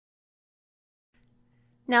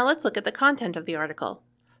Now let's look at the content of the article.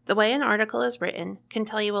 The way an article is written can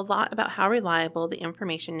tell you a lot about how reliable the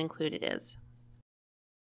information included is.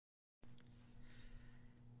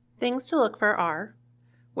 Things to look for are: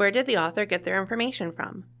 where did the author get their information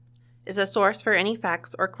from? Is a source for any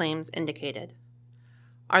facts or claims indicated?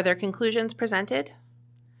 Are there conclusions presented?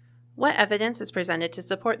 What evidence is presented to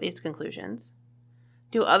support these conclusions?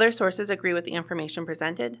 Do other sources agree with the information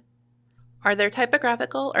presented? Are there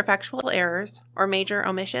typographical or factual errors or major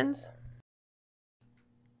omissions?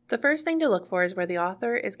 The first thing to look for is where the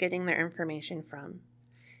author is getting their information from.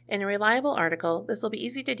 In a reliable article, this will be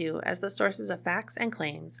easy to do as the sources of facts and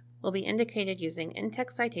claims will be indicated using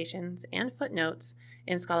in-text citations and footnotes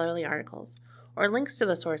in scholarly articles, or links to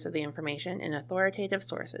the source of the information in authoritative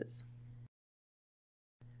sources.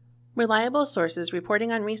 Reliable sources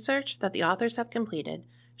reporting on research that the authors have completed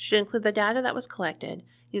should include the data that was collected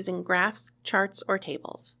using graphs, charts, or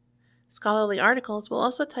tables. Scholarly articles will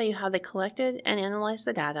also tell you how they collected and analyzed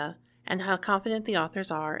the data and how confident the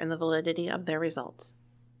authors are in the validity of their results.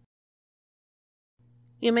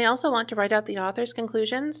 You may also want to write out the author's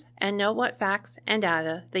conclusions and note what facts and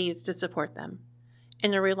data they used to support them.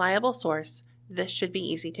 In a reliable source, this should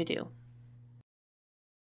be easy to do.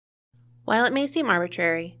 While it may seem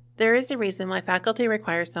arbitrary, there is a reason why faculty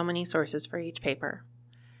require so many sources for each paper.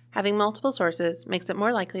 Having multiple sources makes it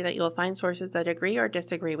more likely that you will find sources that agree or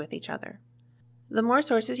disagree with each other. The more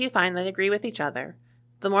sources you find that agree with each other,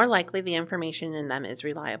 the more likely the information in them is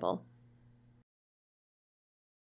reliable.